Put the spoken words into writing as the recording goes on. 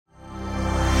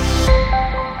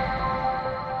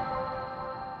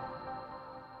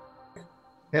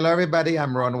Hello, everybody.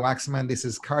 I'm Ron Waxman. This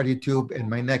is CardioTube, and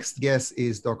my next guest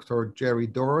is Dr. Jerry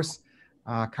Dors.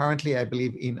 Currently, I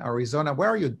believe in Arizona. Where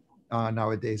are you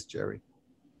nowadays, Jerry?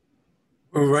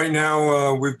 Well, right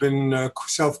now, we've been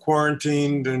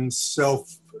self-quarantined and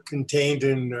self-contained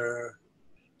in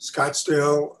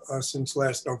Scottsdale since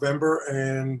last November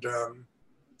and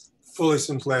fully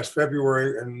since last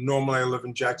February. And normally I live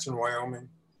in Jackson, Wyoming,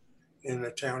 in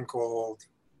a town called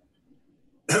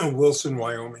Wilson,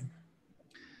 Wyoming.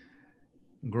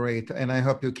 Great. And I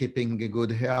hope you're keeping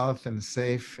good health and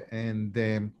safe. And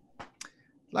I'd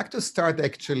like to start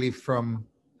actually from,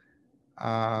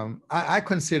 I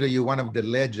consider you one of the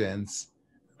legends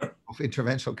of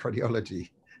interventional cardiology.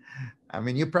 I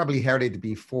mean, you probably heard it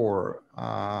before.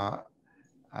 I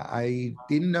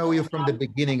didn't know you from the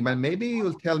beginning, but maybe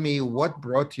you'll tell me what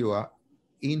brought you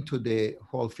into the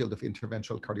whole field of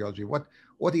interventional cardiology.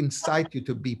 What incited you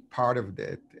to be part of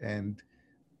that and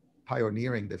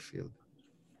pioneering the field?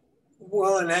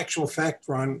 Well, in actual fact,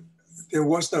 Ron, there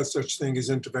was no such thing as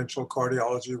interventional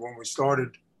cardiology when we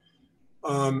started.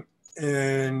 And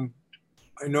I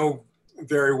know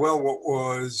very well what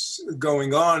was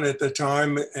going on at the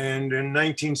time. And in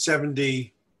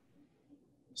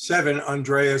 1977,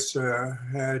 Andreas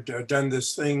had done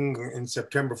this thing in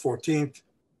September 14th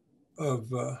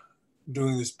of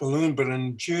doing this balloon. But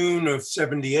in June of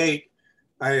 78,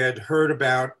 I had heard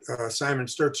about Simon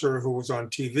Sturzer, who was on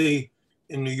TV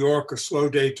in New York, a slow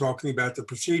day, talking about the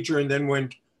procedure, and then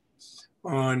went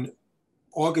on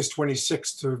August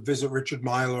 26th to visit Richard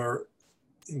Myler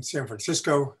in San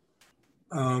Francisco,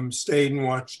 stayed and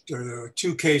watched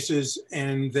 2 cases,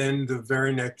 and then the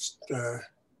very next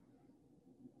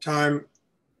time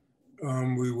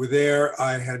we were there,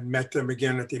 I had met them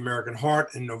again at the American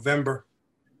Heart in November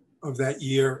of that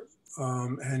year,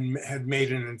 and had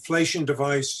made an inflation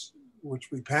device,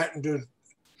 which we patented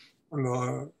on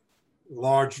the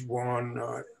large one,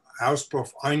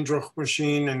 Auspuff Eindruck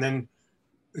machine, and then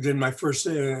I did my first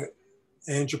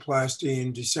angioplasty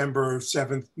in December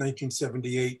 7th,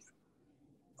 1978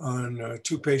 on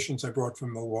 2 patients I brought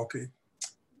from Milwaukee.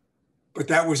 But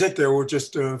that was it. There were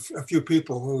just a few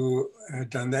people who had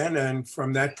done that. And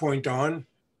from that point on,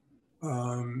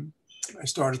 I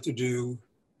started to do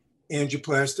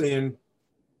angioplasty. And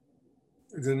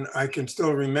then I can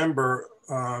still remember,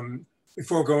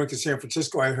 before going to San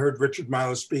Francisco, I heard Richard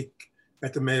Myler speak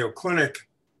at the Mayo Clinic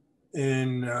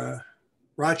in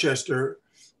Rochester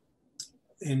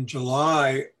in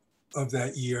July of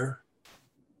that year,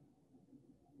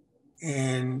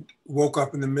 and woke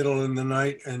up in the middle of the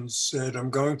night and said, I'm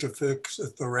going to fix a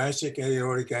thoracic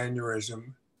aortic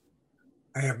aneurysm.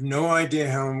 I have no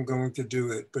idea how I'm going to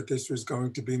do it, but this was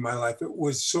going to be my life. It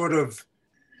was sort of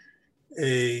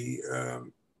a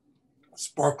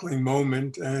sparkling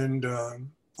moment, and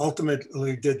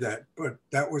ultimately did that. But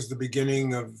that was the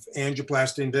beginning of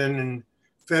angioplasty. And then in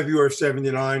February of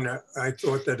 79, I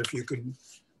thought that if you could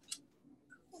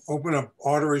open up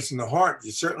arteries in the heart,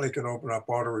 you certainly can open up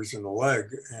arteries in the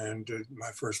leg, and did my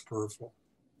first peripheral.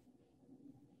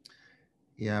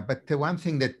 Yeah, but the one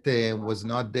thing that was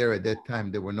not there at that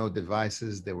time, there were no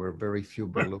devices, there were very few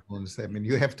balloons. I mean,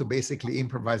 you have to basically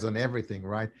improvise on everything,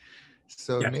 right?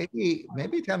 So Yeah.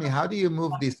 maybe tell me, how do you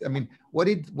move this? I mean,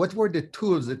 what were the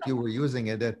tools that you were using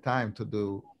at that time to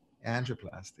do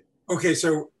angioplasty? Okay,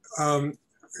 so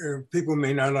people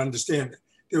may not understand.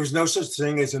 There was no such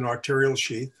thing as an arterial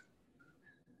sheath.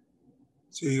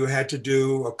 So you had to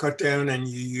do a cut down, and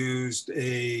you used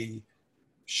a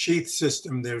sheath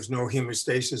system. There's no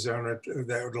hemostasis on it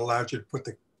that would allow you to put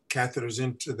the catheters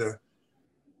into the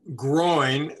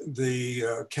groin. The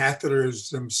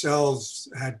catheters themselves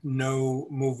had no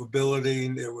movability,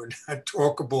 and they were not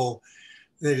torqueable.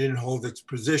 They didn't hold its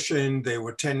position. They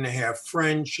were 10.5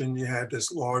 French, and you had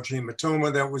this large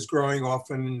hematoma that was growing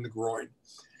often in the groin.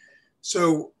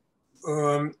 So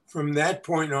from that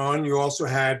point on, you also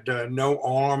had no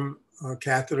arm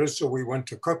catheters. So we went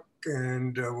to Cook,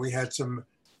 and we had some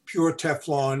pure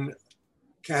Teflon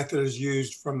catheters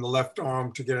used from the left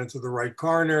arm to get into the right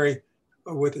coronary,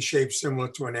 with a shape similar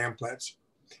to an Amplatz.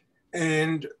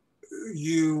 And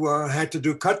you had to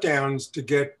do cut downs to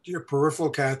get your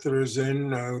peripheral catheters in.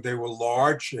 They were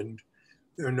large, and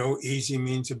there are no easy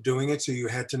means of doing it. So you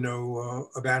had to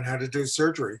know about how to do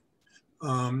surgery,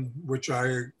 which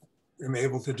I am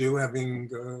able to do, having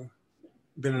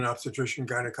been an obstetrician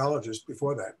gynecologist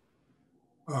before that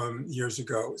years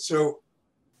ago. So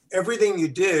everything you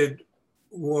did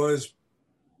was,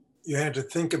 you had to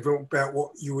think about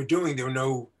what you were doing. There were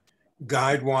no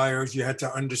guide wires. You had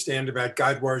to understand about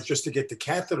guide wires just to get the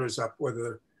catheters up,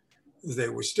 whether they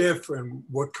were stiff and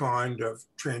what kind of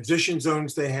transition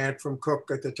zones they had from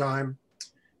Cook at the time.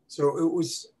 So it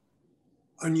was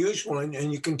unusual,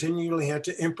 and you continually had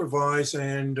to improvise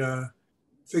and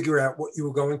figure out what you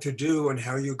were going to do and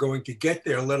how you're going to get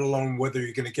there, let alone whether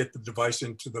you're going to get the device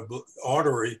into the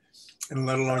artery, and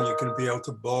let alone you can be able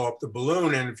to blow up the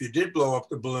balloon. And if you did blow up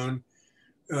the balloon,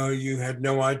 you had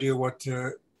no idea what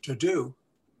to do.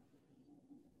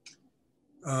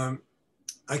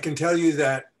 I can tell you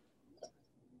that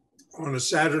on a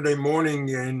Saturday morning,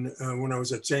 when I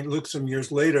was at St. Luke's some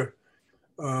years later,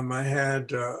 I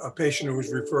had a patient who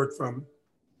was referred from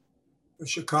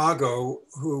Chicago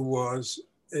who was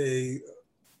a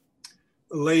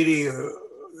lady,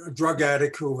 a drug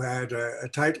addict who had a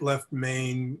tight left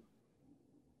main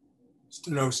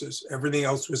stenosis. Everything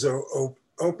else was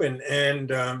open. And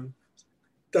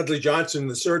Dudley Johnson,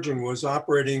 the surgeon, was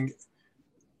operating,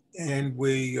 and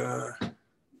we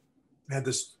had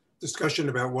this discussion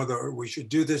about whether we should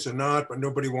do this or not, but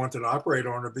nobody wanted to operate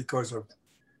on her because of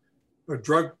her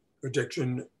drug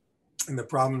addiction and the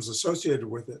problems associated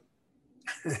with it.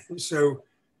 So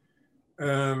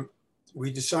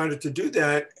we decided to do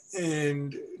that,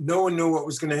 and no one knew what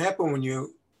was going to happen when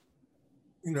you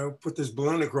put this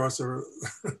balloon across her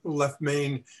left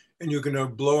main, and you're going to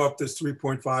blow up this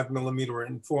 3.5 millimeter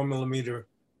and 4 millimeter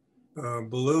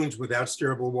balloons without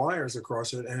steerable wires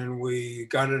across it. And we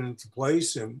got it into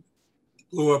place and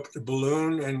blew up the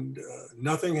balloon, and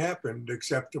nothing happened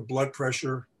except the blood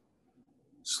pressure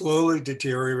slowly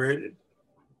deteriorated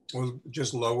or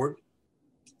just lowered.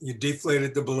 You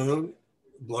deflated the balloon,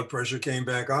 blood pressure came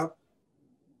back up.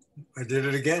 I did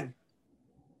it again.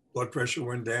 Blood pressure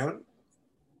went down.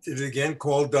 Did it again,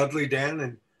 called Dudley down,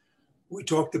 and we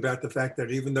talked about the fact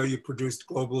that even though you produced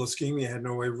global ischemia, you had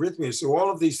no arrhythmia. So all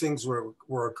of these things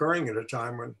were occurring at a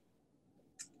time when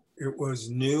it was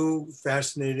new,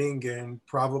 fascinating, and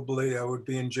probably I would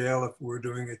be in jail if we were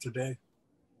doing it today.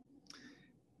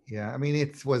 Yeah, I mean,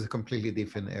 it was a completely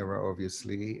different era,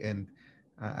 obviously. And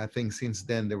I think since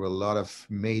then, there were a lot of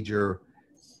major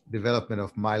development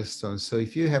of milestones. So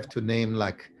if you have to name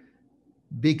like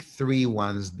big three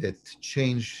ones that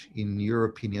change, in your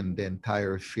opinion, the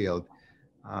entire field,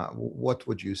 what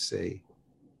would you say?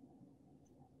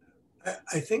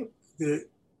 I think that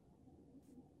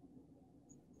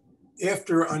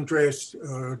after Andreas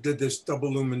did this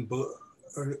double lumen,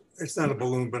 it's not a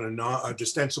balloon, but a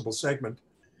distensible segment,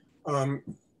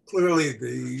 clearly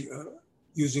the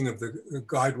using of the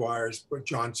guide wires by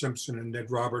John Simpson and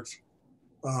Ned Roberts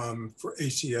for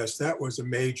ACS, that was a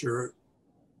major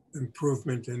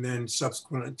improvement. And then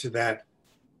subsequent to that,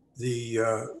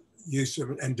 the use of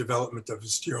and development of a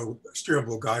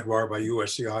steerable guide wire by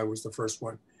USCI was the first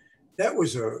one. That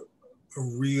was a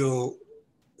real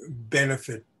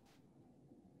benefit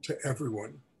to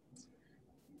everyone.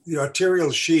 The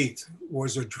arterial sheath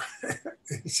was it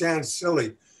sounds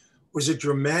silly, was a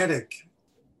dramatic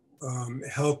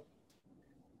help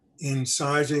in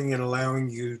sizing and allowing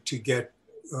you to get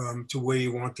to where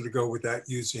you wanted to go without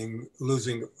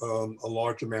losing a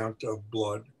large amount of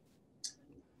blood.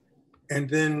 And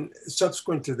then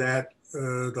subsequent to that,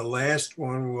 the last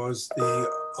one was the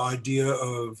idea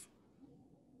of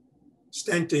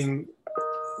stenting.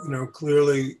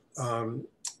 Clearly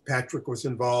Patrick was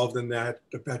involved in that,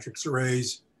 Patrick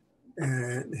Serres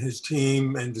and his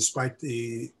team, and despite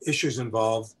the issues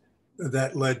involved,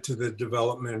 that led to the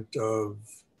development of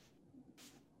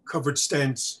covered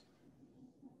stents,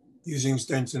 using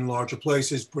stents in larger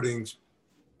places, putting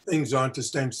things onto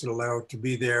stents that allow it to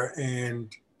be there,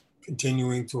 and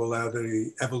continuing to allow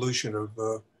the evolution of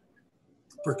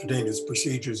percutaneous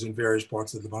procedures in various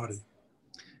parts of the body.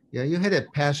 Yeah, you had a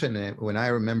passion when I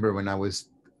remember when I was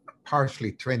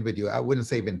partially trained with you. I wouldn't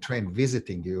say even trained,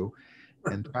 visiting you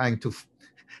and trying to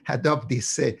adopt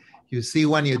this. You see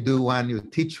one, you do one, you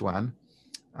teach one.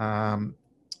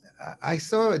 I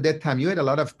saw at that time you had a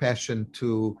lot of passion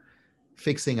to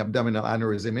fixing abdominal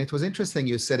aneurysm. It was interesting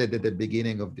you said it at the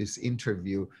beginning of this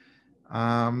interview.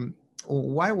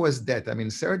 Why was that? I mean,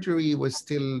 surgery was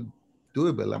still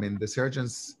doable. I mean, the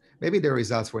surgeons, maybe the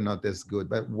results were not as good,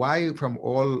 but why from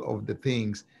all of the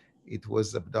things, it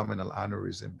was abdominal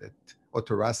aneurysm or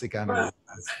thoracic aneurysm?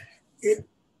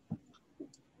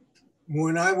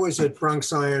 When I was at Bronx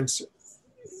Science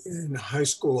in high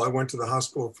school, I went to the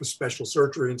hospital for special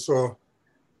surgery and saw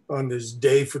on this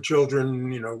day for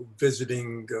children,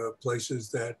 visiting places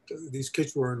that these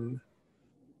kids were in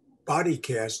body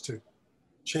cast to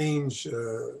change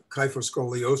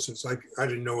kyphoscoliosis. I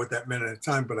didn't know what that meant at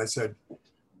the time, but I said,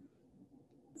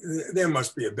 there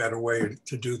must be a better way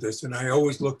to do this. And I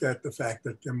always looked at the fact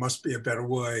that there must be a better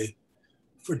way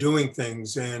for doing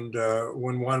things. And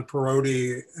when Juan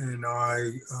Perotti and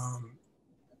I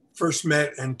first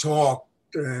met and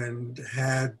talked and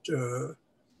had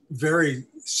very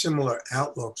similar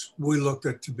outlooks, we looked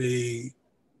at to be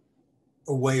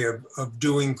a way of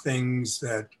doing things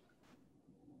that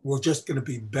were just going to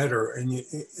be better. And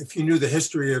if you knew the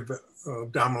history of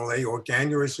abdominal aortic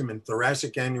aneurysm and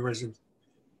thoracic aneurysm,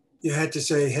 you had to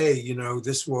say, hey, you know,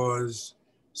 this was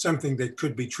something that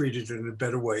could be treated in a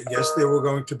better way. Yes, there were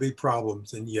going to be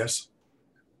problems, and yes,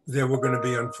 there were going to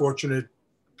be unfortunate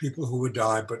people who would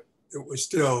die, but it was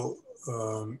still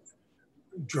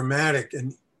dramatic.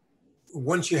 And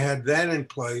once you had that in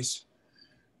place,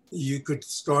 you could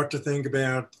start to think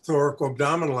about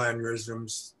thoracoabdominal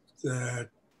aneurysms that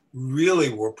really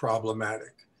were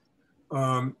problematic.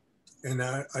 And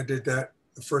I did that,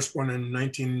 the first one in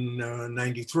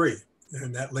 1993,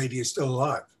 and that lady is still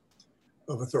alive,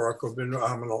 of a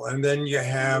thoracoabdominal. And then you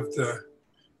have the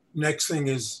next thing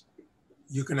is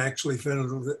you can actually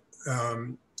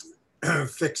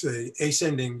fix a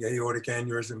ascending aortic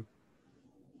aneurysm.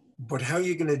 But how are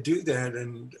you going to do that?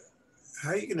 And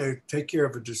how are you going to take care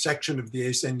of a dissection of the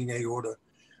ascending aorta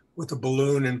with a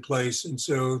balloon in place? And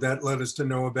so that led us to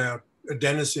know about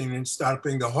adenosine and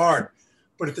stopping the heart.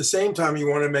 But at the same time, you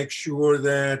want to make sure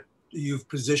that you've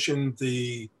positioned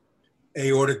the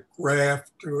aortic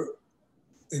graft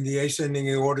in the ascending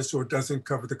aorta so it doesn't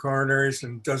cover the coronaries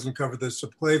and doesn't cover the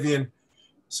subclavian.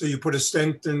 So you put a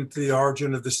stent into the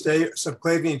origin of the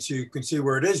subclavian so you can see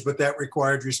where it is, but that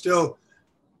required you still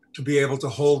to be able to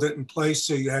hold it in place.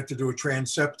 So you had to do a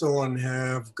transeptal and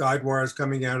have guide wires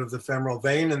coming out of the femoral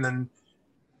vein and then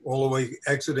all the way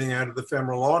exiting out of the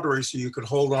femoral artery so you could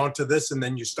hold on to this, and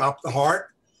then you stopped the heart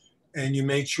and you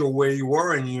made sure where you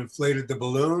were and you inflated the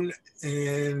balloon.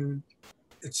 And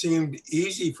it seemed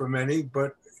easy for many,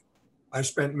 but I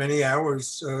spent many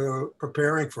hours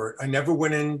preparing for it. I never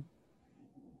went in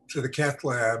to the cath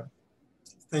lab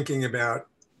thinking about,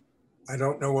 I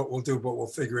don't know what we'll do, but we'll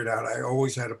figure it out. I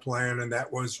always had a plan, and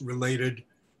that was related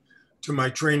to my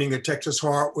training at Texas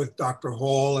Heart with Dr.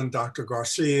 Hall and Dr.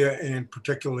 Garcia, and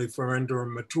particularly Farinder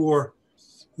Matur,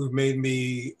 who made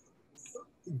me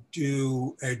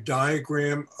do a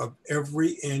diagram of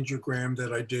every angiogram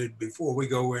that I did before we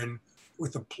go in,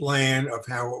 with a plan of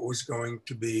how it was going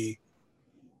to be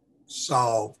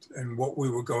solved and what we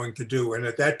were going to do. And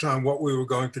at that time, what we were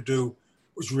going to do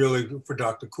was really for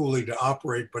Dr. Cooley to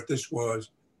operate, but this was,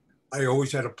 I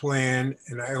always had a plan,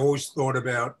 and I always thought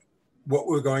about what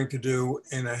we're going to do.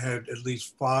 And I had at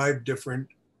least five different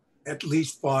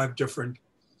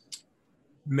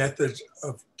methods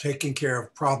of taking care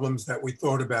of problems that we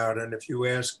thought about. And if you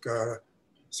ask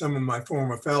some of my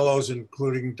former fellows,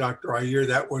 including Dr. Iyer,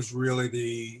 that was really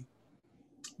the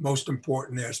most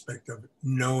important aspect of it,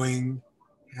 knowing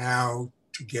how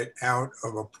to get out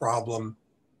of a problem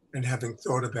and having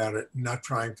thought about it, not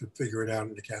trying to figure it out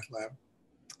in the cath lab.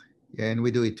 Yeah, and we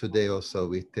do it today also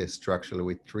with structurally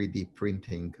with 3D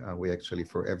printing. We actually,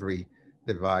 for every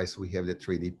device, we have the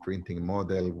 3D printing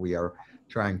model. We are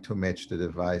trying to match the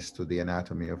device to the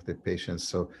anatomy of the patient.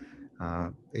 So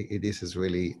this is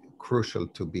really crucial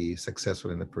to be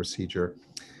successful in the procedure.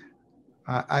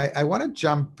 I want to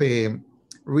jump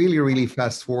really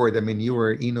fast forward. I mean, you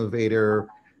were an innovator,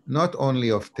 not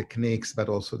only of techniques, but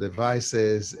also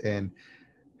devices, and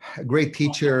a great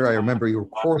teacher. I remember your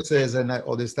courses and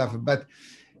all this stuff. But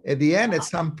at the end, at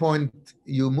some point,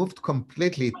 you moved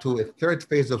completely to a third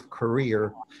phase of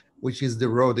career, which is the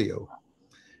rodeo.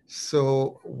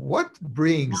 So what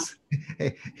brings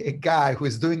a guy who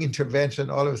is doing intervention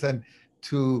all of a sudden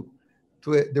to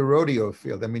the rodeo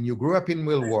field? I mean, you grew up in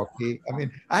Milwaukee. I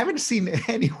mean, I haven't seen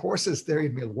any horses there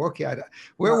in Milwaukee.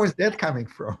 Where was that coming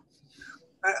from?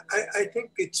 I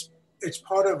think it's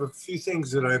part of a few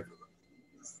things that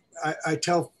I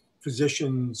tell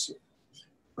physicians.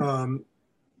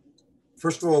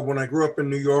 First of all, when I grew up in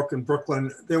New York and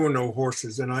Brooklyn, there were no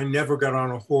horses, and I never got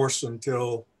on a horse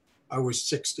until I was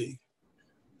 60.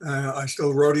 I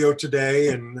still rodeo today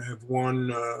and have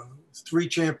won 3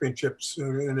 championships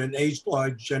in an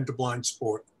age-blind, gender-blind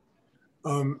sport,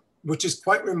 which is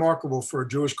quite remarkable for a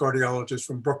Jewish cardiologist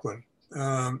from Brooklyn.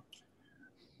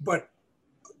 But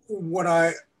what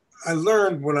I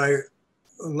learned when I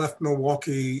left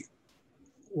Milwaukee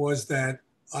was that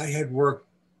I had worked,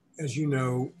 as you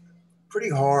know, pretty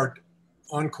hard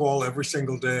on call every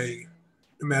single day,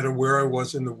 no matter where I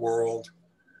was in the world,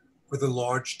 with a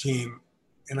large team.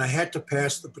 And I had to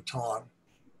pass the baton.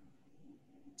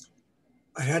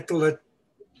 I had to let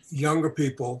younger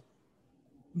people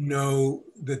know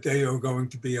that they are going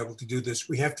to be able to do this.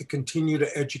 We have to continue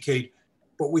to educate,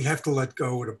 but we have to let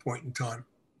go at a point in time.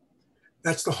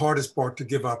 That's the hardest part to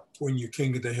give up when you're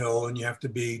king of the hill and you have to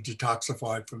be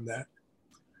detoxified from that.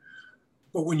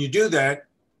 But when you do that,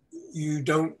 you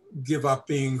don't give up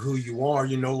being who you are.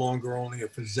 You're no longer only a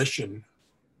physician,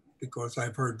 because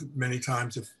I've heard many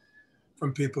times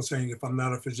from people saying, if I'm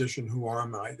not a physician, who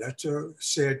am I? That's a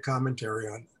sad commentary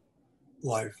on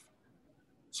life.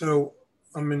 So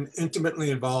I'm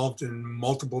intimately involved in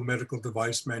multiple medical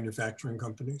device manufacturing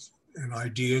companies and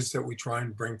ideas that we try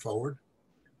and bring forward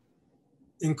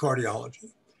in cardiology.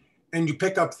 And you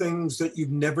pick up things that you've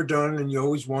never done and you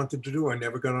always wanted to do. I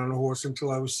never got on a horse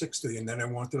until I was 60, and then I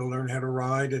wanted to learn how to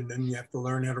ride, and then you have to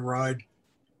learn how to ride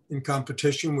in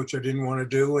competition, which I didn't want to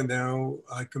do, and now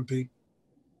I compete.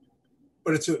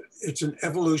 But it's an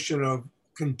evolution of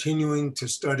continuing to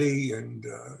study, and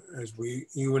as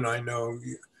you and I know,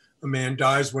 a man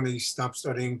dies when he stops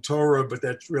studying Torah, but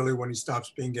that's really when he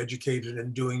stops being educated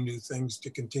and doing new things to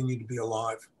continue to be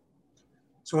alive.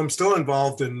 So I'm still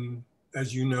involved in,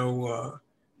 as you know,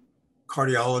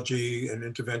 cardiology and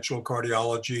interventional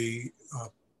cardiology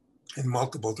in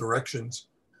multiple directions.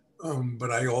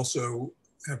 But I also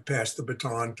have passed the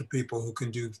baton to people who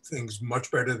can do things much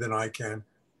better than I can,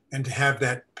 and to have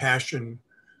that passion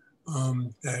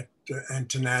and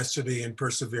tenacity and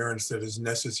perseverance that is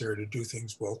necessary to do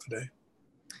things well today.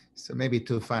 So maybe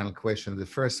two final questions. The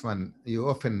first one, you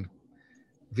often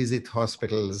visit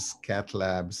hospitals, cath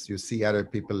labs, you see other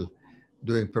people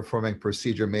performing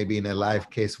procedure, maybe in a live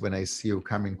case when I see you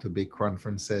coming to big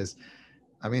conferences.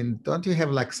 I mean, don't you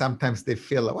have like, sometimes they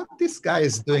feel, what this guy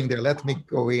is doing there, let me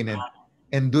go in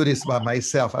and do this by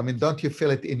myself. I mean, don't you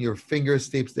feel it in your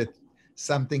fingertips that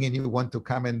something in you want to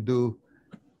come and do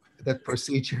that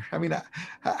procedure? I mean,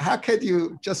 how can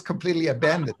you just completely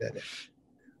abandon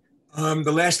that?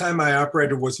 The last time I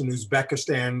operated was in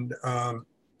Uzbekistan,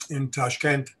 in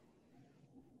Tashkent.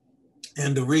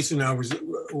 And the reason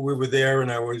we were there,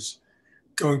 and I was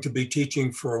going to be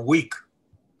teaching for a week.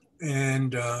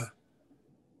 And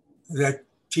that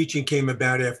teaching came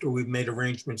about after we made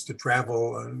arrangements to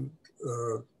travel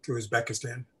to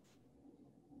Uzbekistan.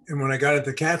 And when I got into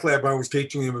the cath lab, I was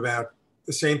teaching them about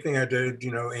the same thing I did,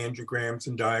 you know, angiograms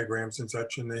and diagrams and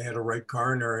such, and they had a right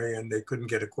coronary and they couldn't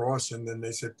get across. And then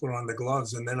they said, put on the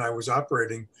gloves. And then I was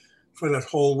operating for that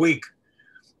whole week.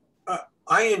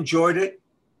 I enjoyed it.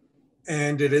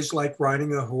 And it is like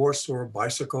riding a horse or a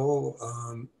bicycle,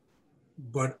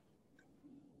 but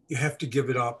you have to give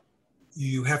it up.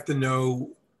 You have to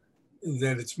know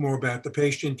that it's more about the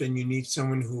patient, and you need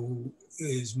someone who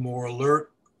is more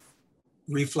alert,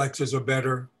 reflexes are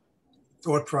better,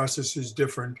 thought process is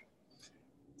different,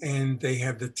 and they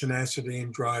have the tenacity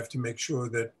and drive to make sure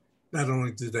that not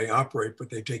only do they operate, but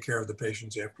they take care of the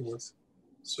patients afterwards.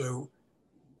 So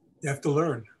you have to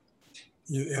learn.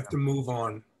 You have to move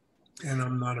on. And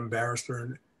I'm not embarrassed.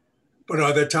 But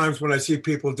are there times when I see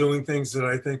people doing things that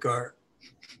I think are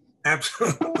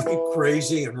absolutely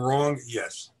crazy and wrong?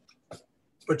 Yes.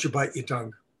 But you bite your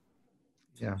tongue.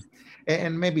 Yeah.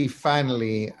 And maybe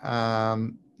finally,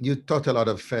 you taught a lot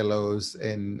of fellows,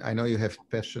 and I know you have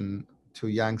passion to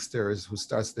youngsters who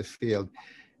starts the field.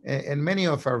 And many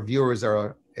of our viewers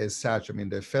are as such. I mean,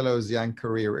 the fellows, young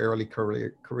career, early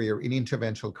career in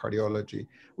interventional cardiology,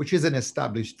 which is an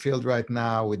established field right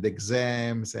now with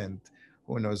exams and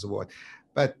who knows what.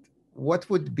 But what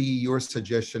would be your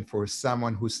suggestion for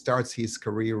someone who starts his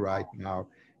career right now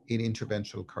in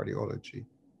interventional cardiology?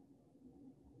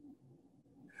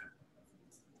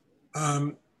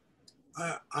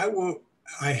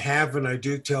 I have, and I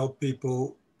do tell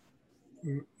people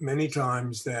many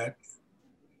times that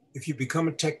if you become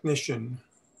a technician,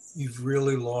 you've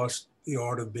really lost the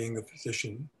art of being a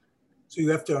physician. So you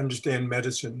have to understand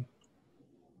medicine,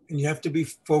 and you have to be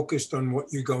focused on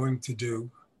what you're going to do.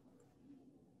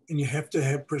 And you have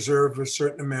to preserve a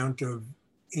certain amount of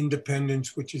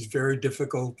independence, which is very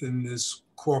difficult in this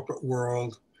corporate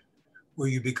world where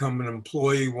you become an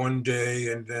employee one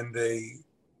day and then they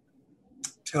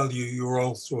tell you you're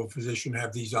also a physician,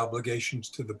 have these obligations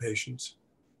to the patients.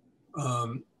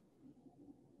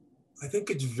 I think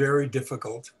it's very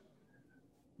difficult.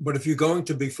 But if you're going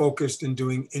to be focused in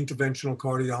doing interventional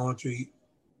cardiology,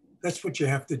 that's what you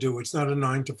have to do. It's not a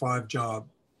 9-to-5 job.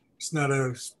 It's not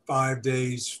a 5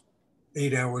 days,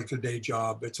 8 hours a day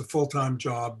job. It's a full-time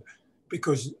job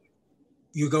because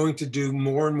you're going to do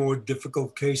more and more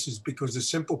difficult cases because the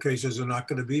simple cases are not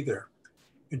going to be there.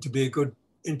 And to be a good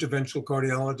interventional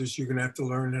cardiologist, you're going to have to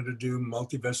learn how to do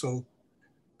multivessel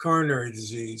coronary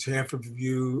disease. Half of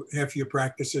your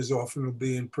practices often will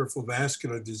be in peripheral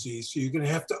vascular disease. So you're going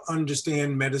to have to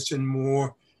understand medicine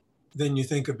more than you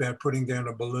think about putting down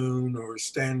a balloon or a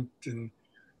stent. And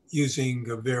using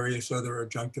various other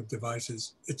adjunctive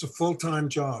devices. It's a full-time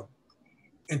job.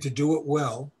 And to do it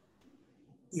well,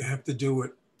 you have to do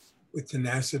it with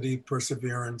tenacity,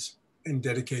 perseverance, and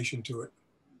dedication to it.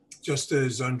 Just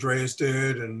as Andreas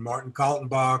did, and Martin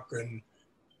Kaltenbach, and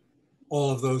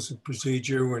all of those who precede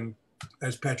you, and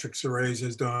as Patrick Serres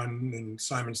has done, and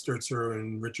Simon Sturzer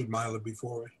and Richard Myler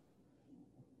before me.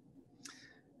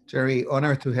 Jerry,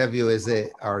 honored to have you as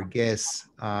our guest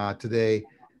today.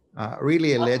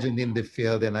 Really a legend in the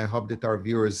field, and I hope that our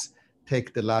viewers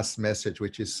take the last message,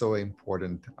 which is so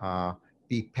important.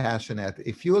 Be passionate.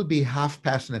 If you will be half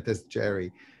passionate as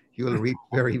Jerry, you will reach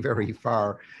very, very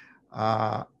far.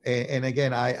 And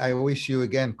again, I wish you,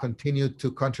 again, continue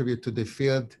to contribute to the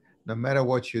field, no matter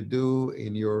what you do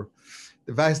in your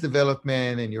device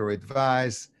development and your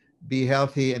advice. Be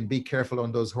healthy and be careful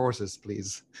on those horses,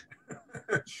 please.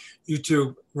 You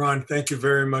too, Ron. Thank you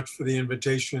very much for the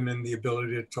invitation and the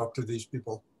ability to talk to these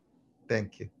people.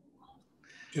 Thank you.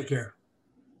 Take care.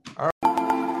 All right.